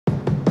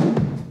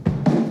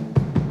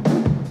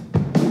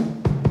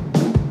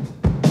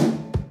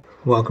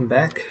Welcome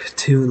back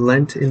to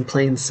Lent in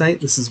Plain Sight.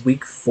 This is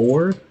week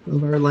 4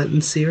 of our Lenten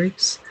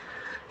series.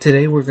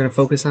 Today we're going to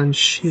focus on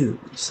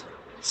shoes.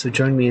 So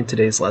join me in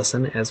today's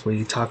lesson as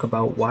we talk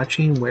about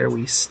watching where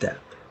we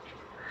step.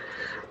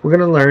 We're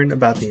going to learn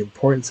about the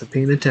importance of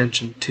paying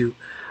attention to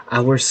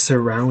our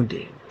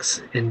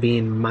surroundings and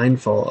being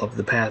mindful of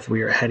the path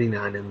we are heading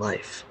on in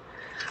life.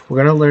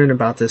 We're going to learn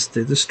about this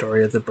through the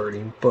story of the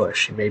burning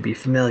bush. You may be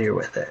familiar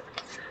with it.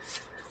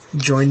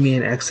 Join me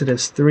in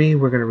Exodus 3.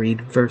 We're going to read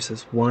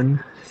verses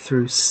 1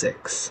 through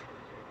 6.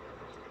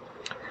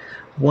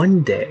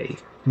 One day,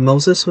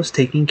 Moses was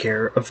taking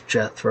care of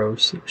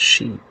Jethro's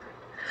sheep.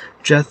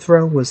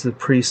 Jethro was the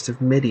priest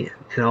of Midian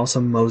and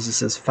also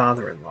Moses'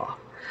 father-in-law.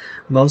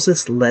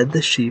 Moses led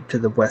the sheep to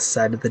the west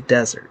side of the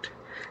desert.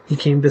 He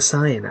came to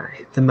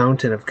Sinai, the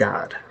mountain of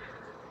God.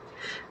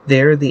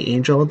 There the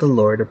angel of the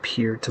Lord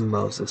appeared to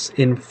Moses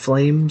in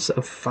flames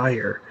of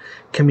fire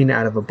coming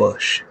out of a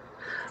bush.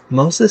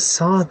 Moses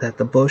saw that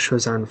the bush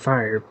was on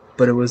fire,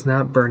 but it was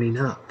not burning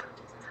up.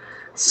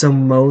 So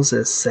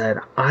Moses said,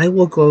 I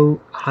will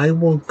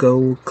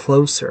go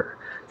closer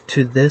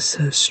to this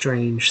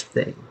strange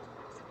thing.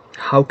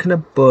 How can a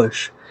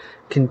bush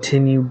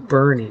continue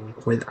burning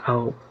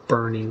without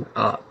burning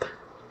up?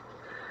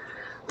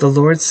 The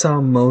Lord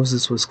saw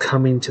Moses was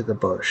coming to the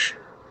bush,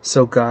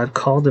 so God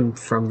called him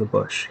from the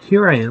bush.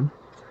 Here I am.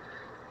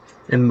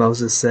 And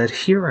Moses said,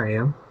 Here I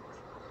am.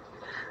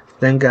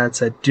 Then God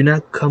said, Do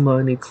not come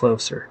any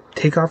closer.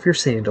 Take off your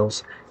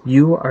sandals.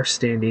 You are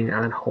standing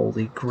on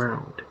holy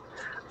ground.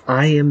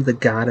 I am the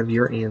God of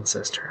your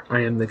ancestor.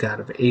 I am the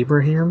God of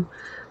Abraham,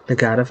 the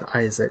God of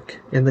Isaac,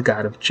 and the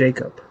God of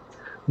Jacob.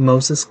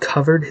 Moses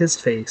covered his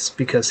face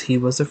because he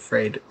was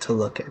afraid to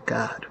look at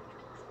God.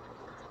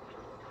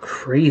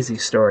 Crazy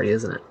story,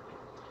 isn't it?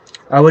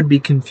 I would be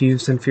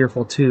confused and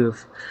fearful too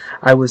if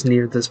I was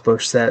near this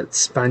bush that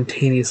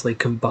spontaneously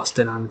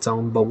combusted on its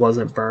own but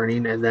wasn't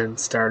burning and then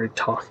started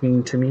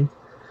talking to me.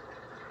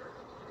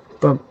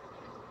 But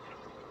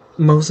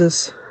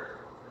Moses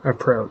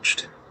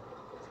approached.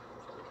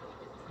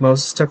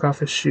 Moses took off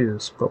his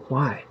shoes, but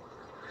why?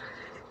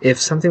 If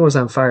something was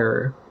on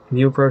fire and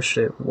you approached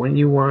it, wouldn't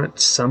you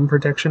want some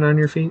protection on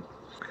your feet?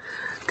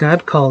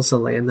 God calls the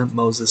land that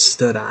Moses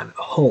stood on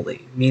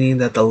holy, meaning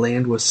that the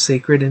land was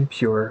sacred and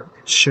pure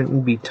and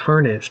shouldn't be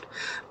tarnished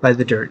by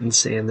the dirt and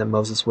sand that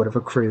Moses would have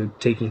accrued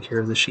taking care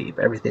of the sheep,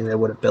 everything that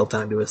would have built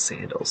onto his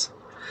sandals.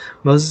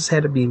 Moses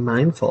had to be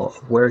mindful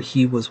of where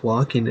he was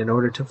walking in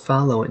order to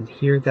follow and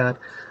hear God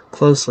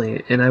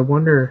closely, and I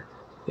wonder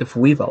if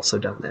we've also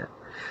done that.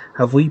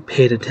 Have we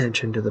paid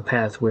attention to the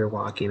path we're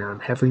walking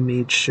on? Have we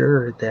made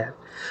sure that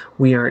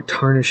we aren't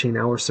tarnishing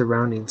our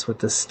surroundings with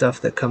the stuff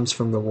that comes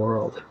from the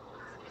world?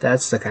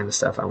 That's the kind of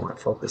stuff I want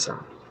to focus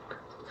on.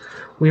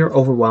 We are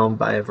overwhelmed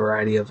by a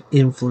variety of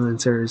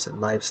influencers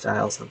and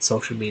lifestyles on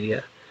social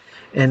media,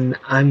 and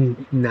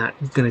I'm not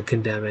going to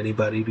condemn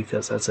anybody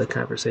because that's a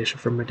conversation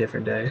from a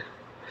different day.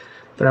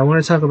 But I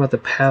want to talk about the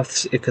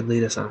paths it could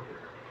lead us on.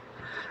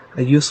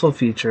 A useful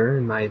feature,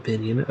 in my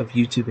opinion, of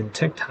YouTube and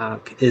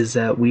TikTok is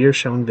that we are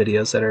shown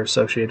videos that are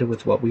associated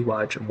with what we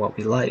watch and what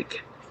we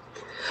like.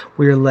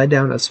 We are led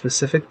down a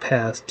specific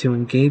path to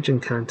engage in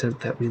content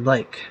that we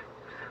like.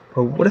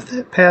 But what if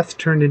that path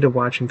turned into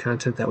watching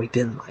content that we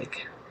didn't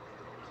like?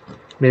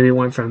 Maybe it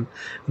went from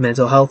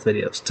mental health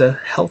videos to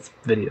health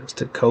videos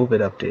to COVID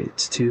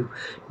updates to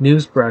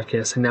news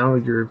broadcasts, and now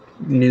your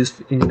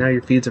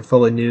feeds are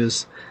full of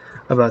news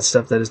about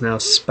stuff that is now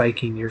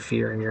spiking your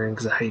fear and your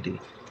anxiety.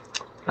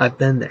 I've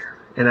been there,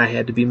 and I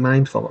had to be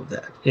mindful of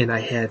that, and I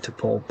had to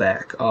pull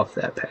back off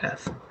that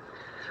path.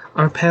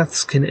 Our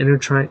paths can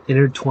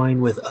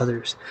intertwine with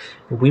others,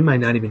 and we might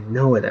not even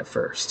know it at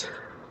first,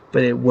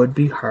 but it would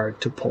be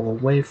hard to pull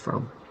away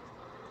from.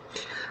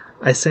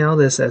 I say all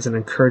this as an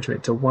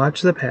encouragement to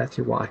watch the path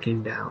you're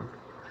walking down.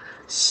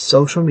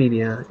 Social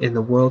media and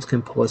the world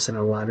can pull us in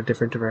a lot of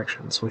different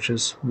directions, which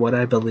is what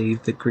I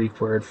believe the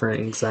Greek word for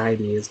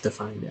anxiety is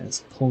defined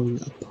as,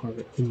 pulling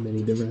apart in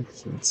many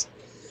directions.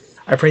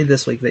 I pray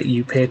this week that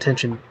you pay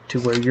attention to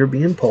where you're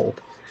being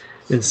pulled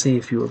and see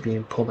if you are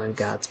being pulled on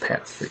God's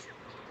path for you.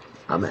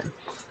 Amen.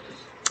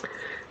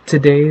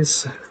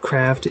 Today's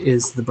craft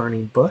is the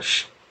burning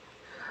bush.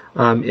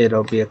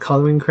 It'll be a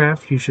coloring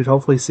craft. You should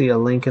hopefully see a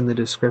link in the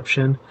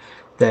description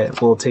that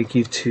will take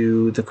you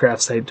to the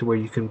craft site to where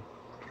you can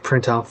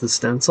print off the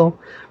stencil,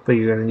 but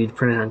you're going to need to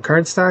print it on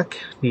cardstock.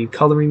 You need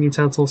coloring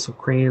utensils, so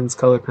crayons,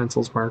 color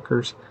pencils,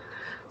 markers,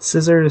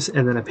 scissors,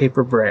 and then a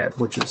paper brad,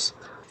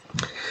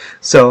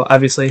 so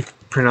obviously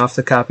print off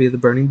the copy of the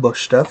burning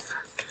bush stuff.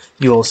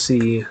 You will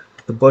see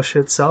the bush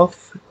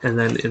itself, and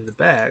then in the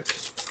back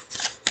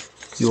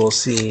you will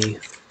see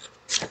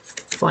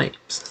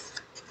flames.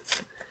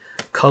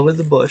 Color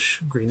the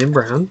bush green and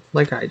brown,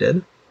 like I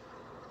did.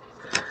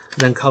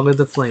 Then color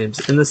the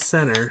flames. In the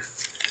center,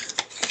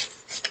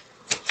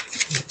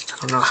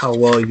 I don't know how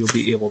well you'll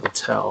be able to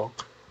tell,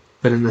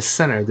 but in the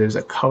center there's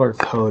a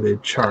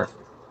color-coded chart.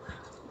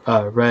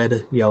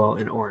 Red, yellow,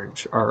 and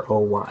orange,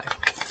 ROY.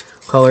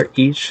 Color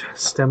each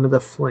stem of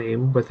the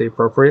flame with the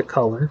appropriate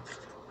color.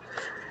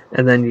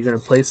 And then you're going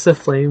to place the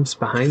flames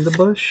behind the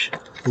bush,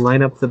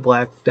 line up the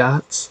black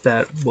dots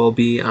that will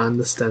be on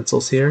the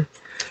stencils here,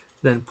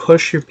 then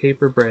push your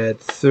paper bread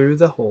through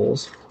the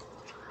holes,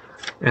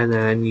 and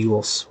then you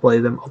will splay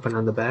them open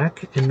on the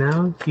back, and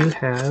now you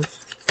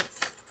have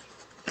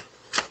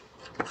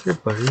your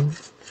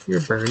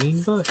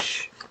burning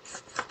bush.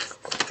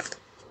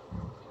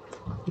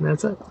 And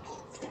that's it.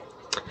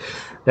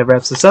 That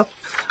wraps us up.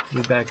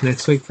 We'll be back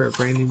next week for a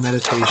brand new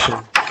meditation.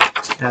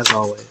 As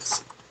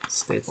always,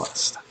 stay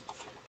blessed.